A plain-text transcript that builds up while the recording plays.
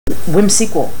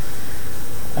Whimsequel,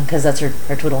 because that's her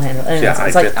Twitter handle. And Yeah, it's I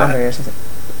like get Andre that. or something.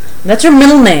 That's her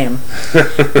middle name.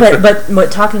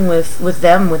 but talking with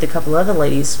them, with a couple other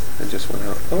ladies. It just went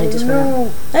out. Oh, They just no. went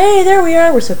out. Hey, there we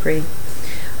are. We're so pretty.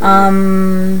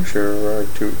 Sure are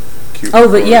too cute.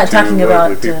 Oh, but for yeah, two talking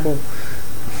about. ugly people.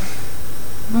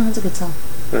 Oh, that's a good song.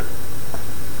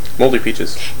 Moldy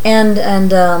Peaches. And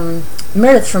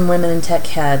Meredith from Women in Tech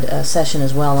had a session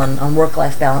as well on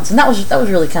work-life balance, and that was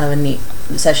really kind of a neat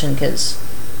session because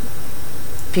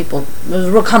it was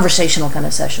a real conversational kind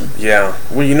of session. Yeah.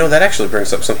 Well, that actually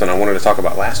brings up something I wanted to talk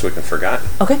about last week and forgot.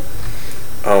 Okay.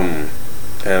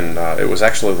 And it was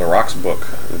actually LaRock's book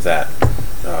that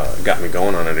got me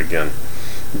going on it again,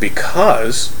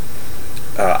 because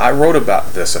I wrote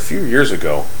about this a few years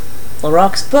ago.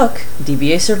 LaRock's book,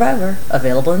 DBA Survivor,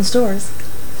 available in stores.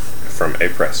 From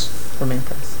A-Press. From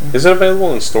A-Press, yeah. Is it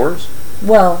available in stores?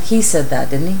 Well, he said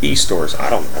that, didn't he? E-stores, I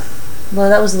don't know. Well,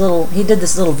 that was he did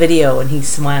this little video and he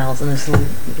smiles and this little,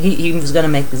 he was going to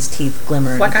make his teeth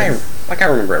glimmer. Like I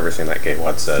remember everything that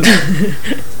Gatewad said.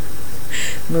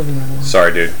 Moving right along.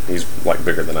 Sorry, dude. He's like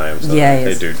bigger than I am. So Yeah, he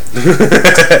hey, is. dude.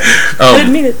 I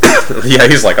didn't mean it. Yeah,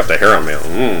 he's like up the hair on me.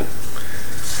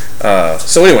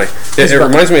 So anyway, it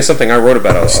reminds me of something I wrote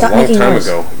about a long time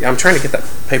ago. Yeah, I'm trying to get that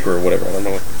paper or whatever. I don't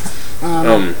know.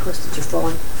 Post-its are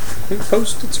falling.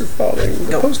 Post-its are falling.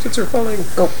 The Post-its are falling.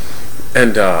 Go.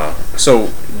 And so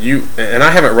and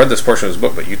I haven't read this portion of his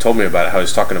book, but you told me about it, how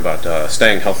he's talking about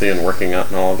staying healthy and working out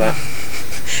and all of that.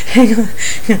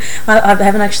 I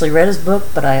haven't actually read his book,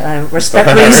 but I respect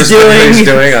what he's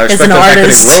doing. I respect as an the fact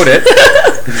artist. that he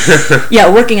wrote it. Yeah,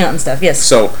 working out and stuff. Yes.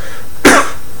 So,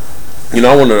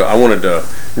 I wanted to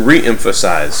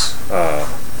re-emphasize.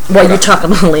 You're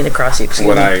talking about lean across you.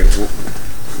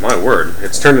 My word,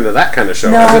 it's turned into that kind of show.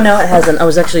 No, it hasn't. I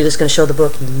was actually just going to show the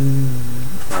book.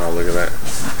 Oh, look at that.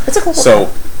 It's a cool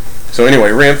book. So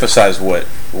anyway, re-emphasize what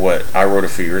I wrote a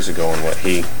few years ago and what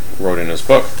he wrote in his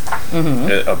book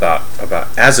about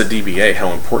as a DBA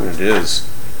how important it is,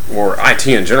 or IT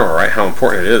in general, right? How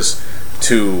important it is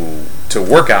to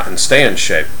work out and stay in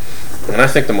shape. And I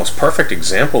think the most perfect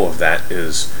example of that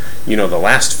is, the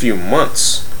last few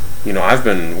months, I've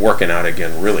been working out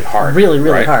again really hard. Really,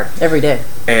 really hard. Every day.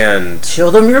 And show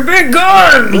them your big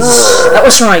guns! That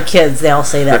was for my kids. They all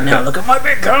say that now. Look at my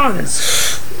big guns!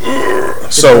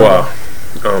 So,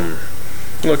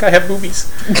 look, I have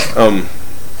boobies.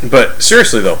 But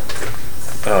seriously though,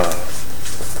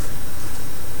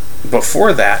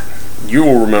 before that, you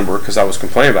will remember, because I was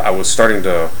complaining about, I was starting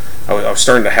to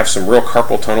have some real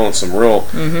carpal tunnel and some real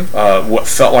what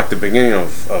felt like the beginning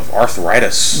of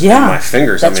arthritis in my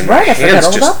fingers. That's my right. hands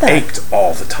just ached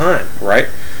all the time, right?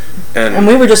 And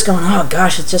we were just going, oh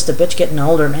gosh, it's just a bitch getting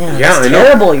older, man. Yeah, it's I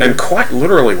terrible. know. And quite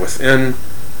literally within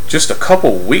just a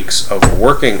couple weeks of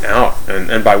working out,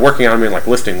 and by working out I mean like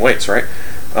lifting weights, right?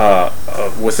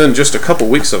 Within just a couple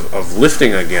weeks of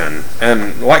lifting again,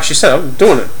 and like she said, I'm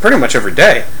doing it pretty much every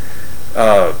day.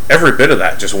 Every bit of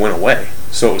that just went away.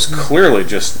 So it was clearly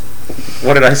just,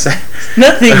 what did I say?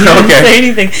 Nothing. You didn't say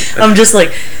anything. I'm just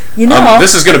like,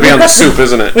 this is going to be on the soup,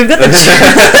 isn't it? We've got the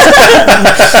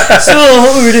so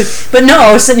what we were doing. But no,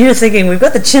 I was sitting here thinking, we've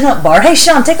got the chin-up bar. Hey,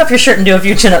 Sean, take off your shirt and do a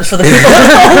few chin-ups for the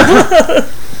people.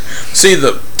 See,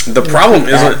 the problem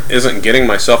isn't getting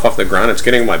myself off the ground, it's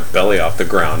getting my belly off the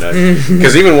ground.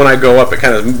 Because even when I go up, it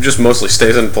kind of just mostly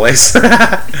stays in place.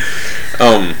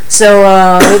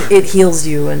 It heals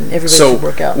you, and everybody should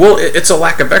work out. Well, it's a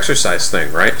lack of exercise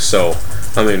thing, right? So,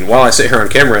 I mean, while I sit here on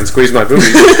camera and squeeze my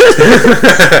boobies.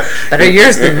 Better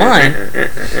yours than mine.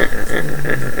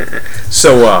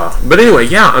 So, but anyway,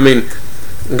 yeah, I mean,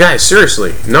 guys,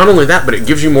 seriously, not only that, but it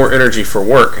gives you more energy for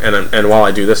work. And while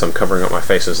I do this, I'm covering up my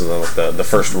face. This is the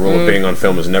first rule of being on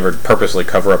film is never purposely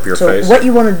cover up your face. So what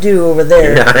you want to do over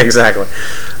there? Yeah, exactly.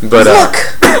 But look.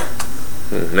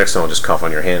 Next time I'll just cough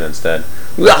on your hand instead.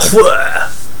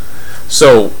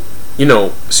 So,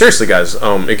 seriously, guys,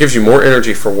 it gives you more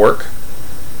energy for work.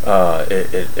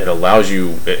 It allows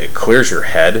you. It clears your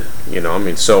head. I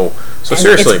mean, so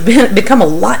seriously, it's become a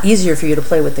lot easier for you to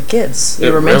play with the kids.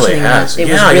 You were mentioning has. that.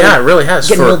 It really has.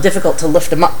 Getting real difficult to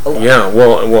lift them up. Yeah,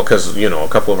 well, because a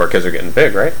couple of our kids are getting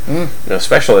big, right?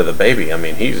 Especially the baby. I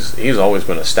mean, he's always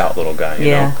been a stout little guy.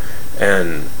 You know,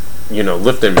 and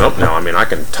lifting him up now. I mean, I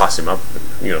can toss him up.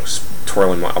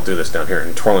 Twirl him. I'll do this down here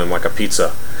and twirl him like a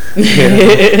pizza.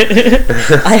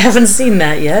 I haven't seen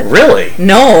that yet. Really?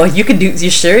 No, you can do. You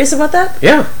serious about that?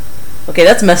 Yeah. Okay,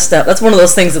 that's messed up. That's one of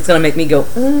those things that's gonna make me go.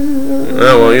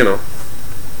 Oh well,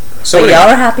 So but y'all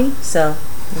are happy, so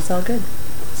it's all good.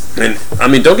 And I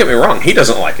mean, don't get me wrong. He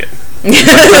doesn't like it.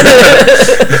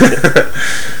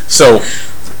 So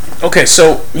Okay,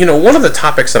 so one of the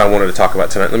topics that I wanted to talk about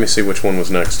tonight. Let me see which one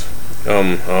was next.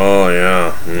 Oh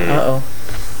yeah. Uh-oh.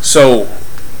 So,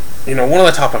 one of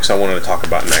the topics I wanted to talk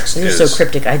about next You're so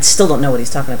cryptic. I still don't know what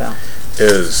he's talking about.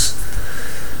 Is,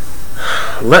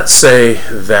 let's say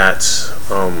that,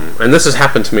 and this has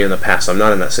happened to me in the past. I'm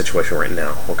not in that situation right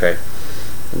now, okay?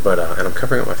 But and I'm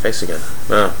covering up my face again.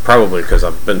 Probably because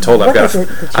I've been told I've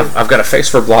got a face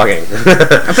for blogging.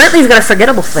 Apparently, you've got a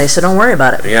forgettable face, so don't worry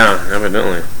about it. Yeah,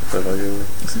 evidently.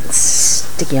 It's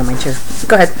sticky on my chair.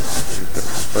 Go ahead.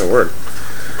 My word.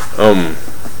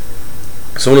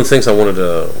 So one of the things I wanted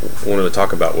to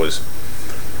talk about was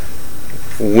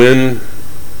when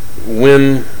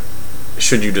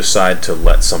should you decide to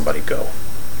let somebody go?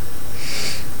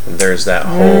 There's that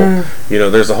whole,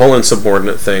 there's the whole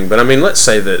insubordinate thing. But I mean, let's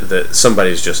say that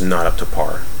somebody's just not up to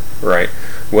par, right?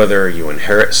 Whether you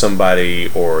inherit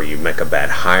somebody or you make a bad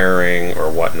hiring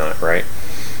or whatnot, right?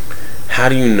 How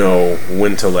do you know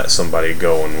when to let somebody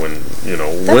go and when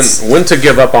when to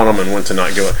give up on them and when to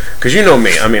not give up? Because you know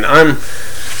me. I mean, I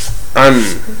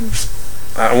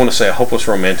want to say a hopeless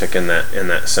romantic in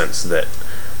that sense that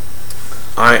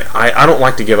I don't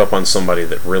like to give up on somebody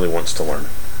that really wants to learn.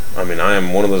 I mean, I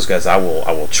am one of those guys. I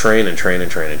will train and train and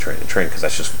train and train and train because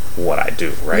that's just what I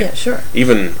do, right? Yeah, sure.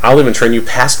 I'll even train you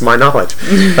past my knowledge.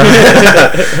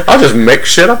 I'll just make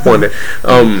shit up one day.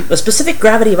 The specific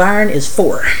gravity of iron is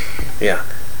 4. Yeah.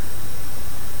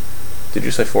 Did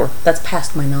you say 4? That's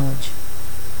past my knowledge.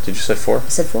 Did you say 4? I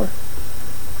said 4.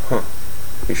 Huh.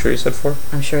 You sure you said 4?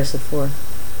 I'm sure I said 4.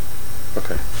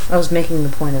 Okay. I was making the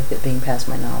point of it being past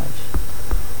my knowledge.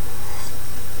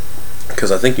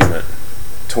 Because I think you meant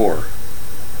Tor,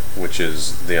 which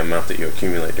is the amount that you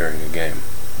accumulate during a game.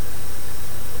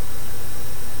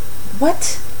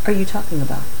 What are you talking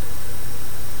about?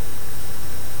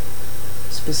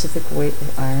 Specific weight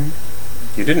of iron?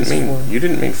 You didn't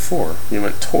mean 4. You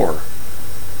meant Tor,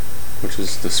 which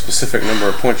is the specific number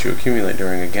of points you accumulate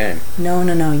during a game. No.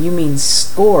 You mean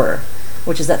score,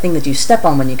 which is that thing that you step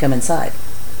on when you come inside.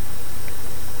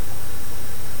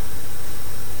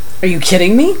 Are you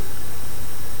kidding me?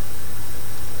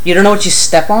 You don't know what you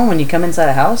step on when you come inside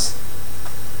a house?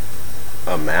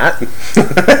 A mat?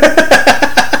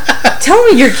 Tell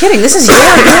me you're kidding. This is your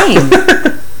game.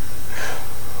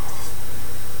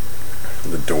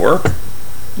 The door?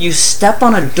 You step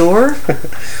on a door?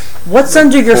 What's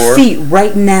under your feet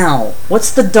right now?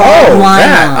 What's the dog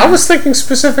lying on? I was thinking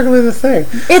specifically the thing.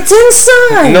 It's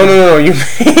inside. No. You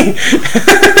mean...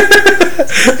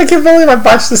 I can't believe I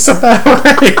botched this so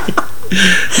badly.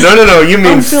 No. You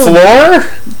mean floor?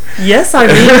 Yes, I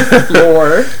mean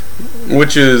floor.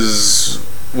 Which is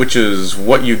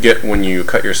what you get when you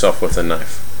cut yourself with a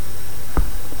knife.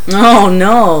 Oh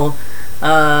no.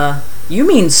 You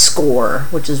mean score,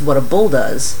 which is what a bull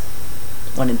does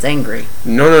when it's angry.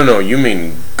 No. You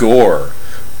mean gore,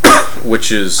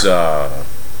 which is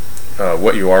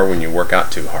what you are when you work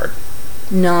out too hard.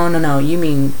 No. You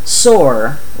mean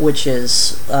soar, which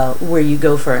is where you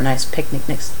go for a nice picnic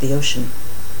next to the ocean.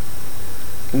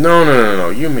 No.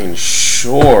 You mean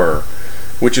shore,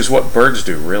 which is what birds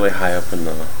do really high up in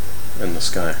the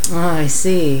sky. Oh, I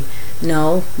see.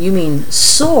 No, you mean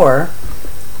soar,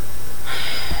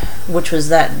 which was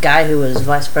that guy who was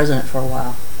vice president for a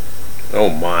while. Oh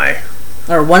my.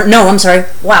 Or one? No, I'm sorry.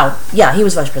 Wow. Yeah, he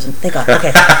was vice president. Thank God.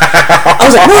 Okay. I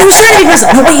was like, no, he was trying to be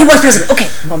president. No, wait, he was president. Okay,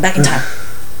 I'm going back in time.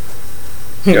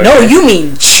 Okay. No, you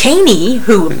mean Cheney,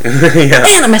 who... Yeah.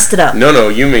 Man, I messed it up. No,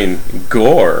 you mean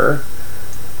gore,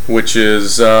 which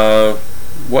is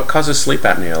what causes sleep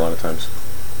apnea a lot of times.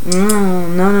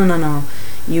 No.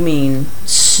 You mean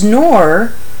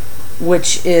snore,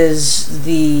 which is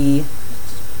the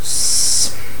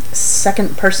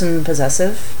second person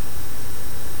possessive.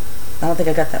 I don't think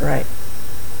I got that right.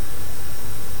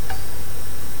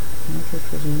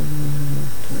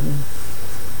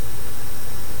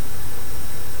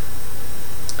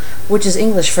 Which is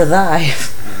English for thy.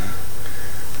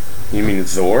 You mean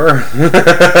Thor?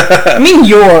 I mean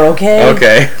your, okay?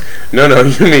 Okay. No,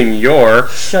 you mean your.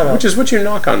 Shut up. Which is what you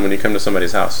knock on when you come to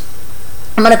somebody's house.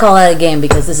 I'm going to call that a game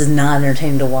because this is not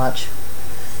entertaining to watch.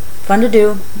 Fun to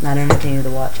do, not entertaining to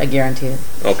watch. I guarantee it.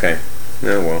 Okay.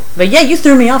 Yeah, well. But yeah, you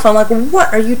threw me off. I'm like,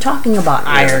 what are you talking about?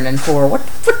 Yeah. Iron and 4. What?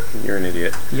 You're an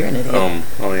idiot. You're an idiot. Oh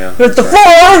yeah. With the 4!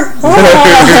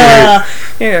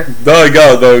 Here.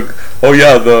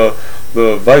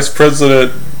 The vice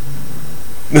president.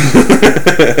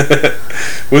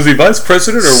 Was he vice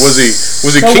president or was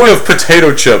he king of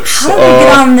potato chips? How did we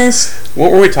get on this?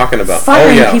 What were we talking about?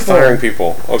 Firing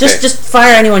people. Okay. Just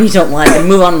fire anyone you don't like and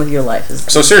move on with your life.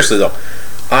 So seriously though,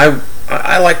 I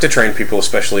like to train people,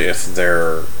 especially if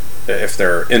they're if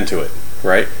they're into it,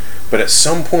 right? But at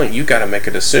some point, you got to make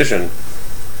a decision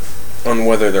on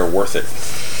whether they're worth it.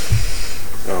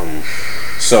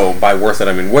 So by worth it,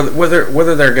 I mean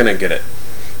whether they're going to get it.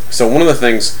 So one of the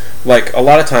things, like a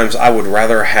lot of times, I would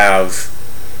rather have,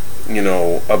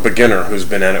 a beginner who's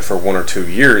been at it for 1 or 2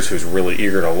 years, who's really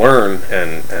eager to learn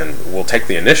and will take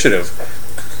the initiative,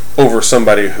 over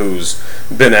somebody who's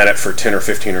been at it for 10 or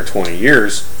 15 or 20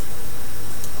 years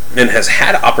and has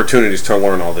had opportunities to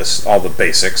learn all the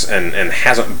basics and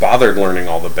hasn't bothered learning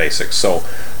all the basics. So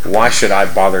why should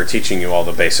I bother teaching you all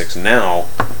the basics now?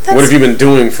 What have you been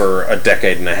doing for a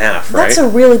decade and a half, right? That's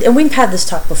and we've had this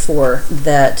talk before,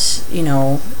 that,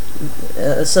 some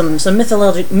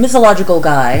mythological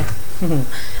guy,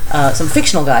 some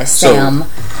fictional guy, Sam.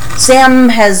 Sam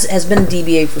has been a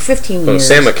DBA for 15 years.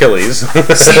 Sam Achilles.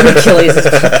 Sam Achilles,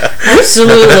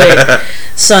 absolutely,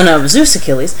 son of Zeus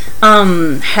Achilles,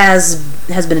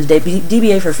 has been a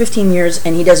DBA for 15 years,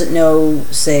 and he doesn't know,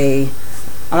 say,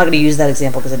 I'm not going to use that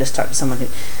example because I just talked to someone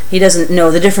he doesn't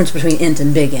know the difference between int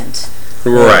and big int.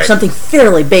 Right. Something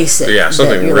fairly basic. Yeah,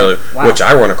 something really, like, wow. Which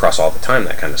I run across all the time,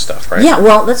 that kind of stuff, right? Yeah,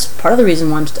 well, that's part of the reason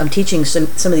why I'm teaching some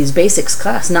of these basics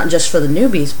class, not just for the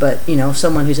newbies, but,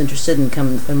 someone who's interested in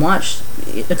come and watch.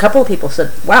 A couple of people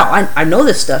said, wow, I know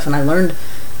this stuff, and I learned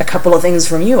a couple of things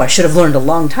from you I should have learned a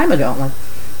long time ago. I'm like,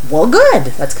 well,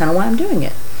 good. That's kind of why I'm doing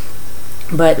it.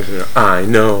 But I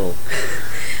know.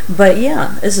 But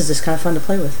yeah, this is just kind of fun to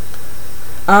play with.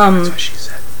 That's what she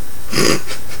said.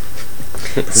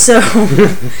 So,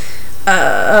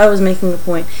 I was making a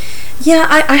point. Yeah,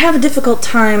 I have a difficult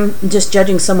time just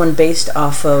judging someone based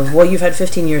off of, well, you've had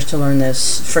 15 years to learn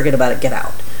this, forget about it, get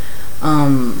out.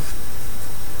 I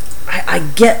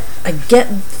get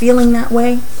feeling that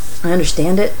way. I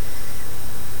understand it.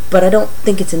 But I don't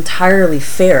think it's entirely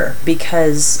fair,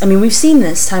 because, we've seen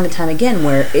this time and time again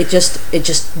where it just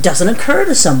doesn't occur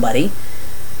to somebody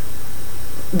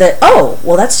that, oh,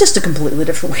 well, that's just a completely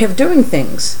different way of doing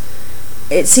things.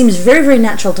 It seems very, very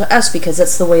natural to us because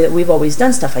that's the way that we've always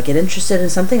done stuff. I get interested in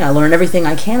something, I learn everything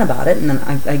I can about it, and then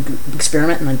I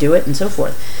experiment and I do it and so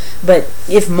forth. But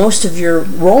if most of your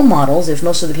role models, if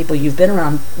most of the people you've been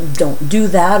around don't do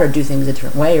that or do things a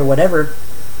different way or whatever,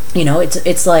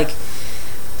 it's like,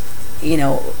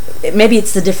 maybe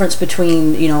it's the difference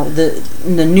between,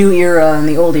 the new era and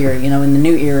the old era. In the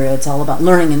new era, it's all about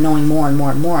learning and knowing more and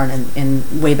more and more,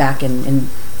 and way back in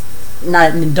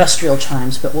not in industrial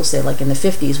times, but we'll say like in the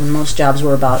 50s, when most jobs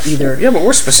were about either... Yeah, but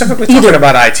we're specifically talking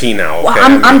about IT now. Okay?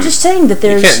 Well, I'm just saying that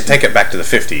there's... You can't take it back to the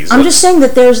 50s. I'm just saying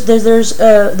that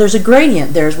there's a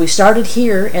gradient. We started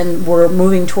here and we're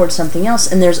moving towards something else,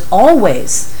 and there's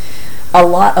always a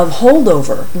lot of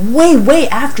holdover, way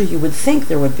after you would think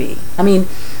there would be.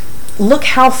 Look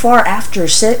how far after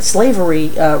slavery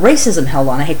racism held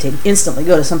on. I hate to instantly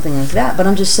go to something like that, but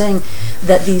I'm just saying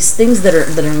that these things that are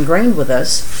ingrained with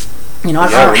us, I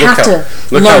don't have to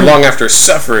look how long after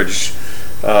suffrage.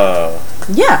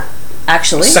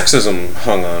 Actually, sexism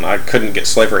hung on. I couldn't get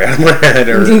slavery out of my head.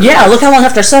 Yeah, look how long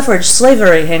after suffrage,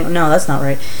 slavery No, that's not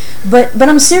right. But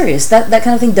I'm serious. That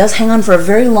kind of thing does hang on for a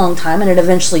very long time, and it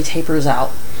eventually tapers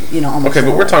out. Almost. Okay,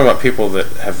 but we're talking about people that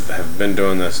have been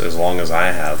doing this as long as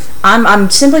I have. I'm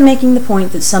simply making the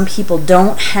point that some people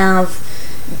don't have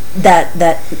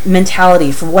that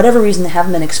mentality, for whatever reason. They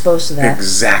haven't been exposed to that.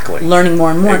 Exactly. Learning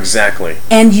more and more. Exactly.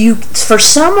 And for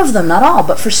some of them, not all,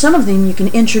 but for some of them, you can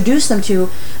introduce them to,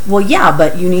 well, yeah,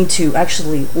 but you need to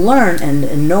actually learn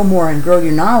and know more and grow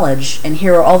your knowledge, and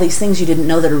here are all these things you didn't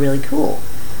know that are really cool.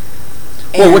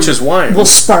 Well, which is why... will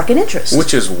spark an interest.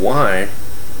 Which is why...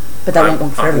 But that won't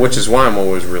work for everybody. Which is why I'm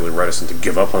always really reticent to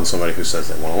give up on somebody who says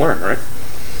they want to learn, right?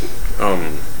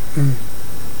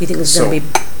 You think this is going to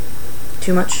be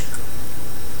too much?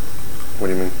 What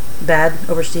do you mean? Bad?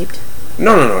 Oversteeped?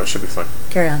 No, it should be fine.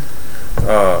 Carry on.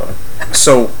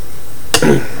 So,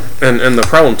 and the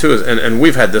problem too is, and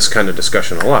we've had this kind of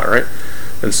discussion a lot, right?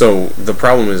 And so the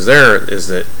problem is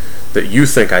that you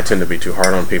think I tend to be too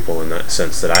hard on people in that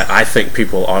sense, that I think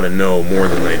people ought to know more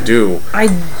than they do. I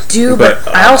do, but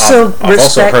I also I've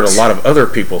also heard a lot of other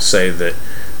people say that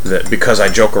because I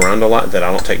joke around a lot, that I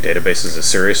don't take databases as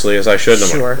seriously as I should. And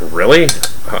sure. I'm like, really?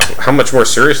 How much more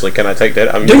seriously can I take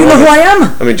data? Do you know who I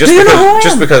am?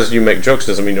 Just because you make jokes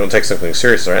doesn't mean you don't take something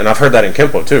seriously, right? And I've heard that in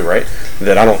Kempo too, right?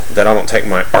 That I don't take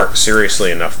my art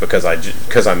seriously enough because I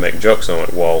make jokes. And I'm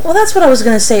like, well, that's what I was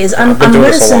going to say. Is I've been doing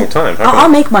this a long time. I'll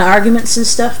make my arguments and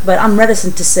stuff, but I'm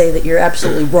reticent to say that you're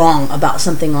absolutely wrong about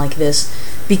something like this,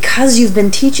 because you've been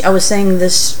teaching. I was saying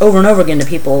this over and over again to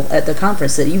people at the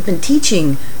conference, that you've been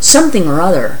teaching something or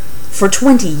other for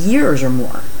 20 years or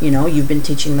more. You've been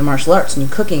teaching the martial arts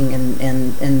and cooking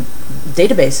and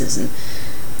databases, and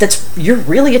you're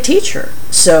really a teacher.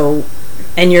 So,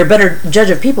 and you're a better judge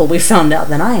of people, we found out,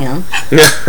 than I am.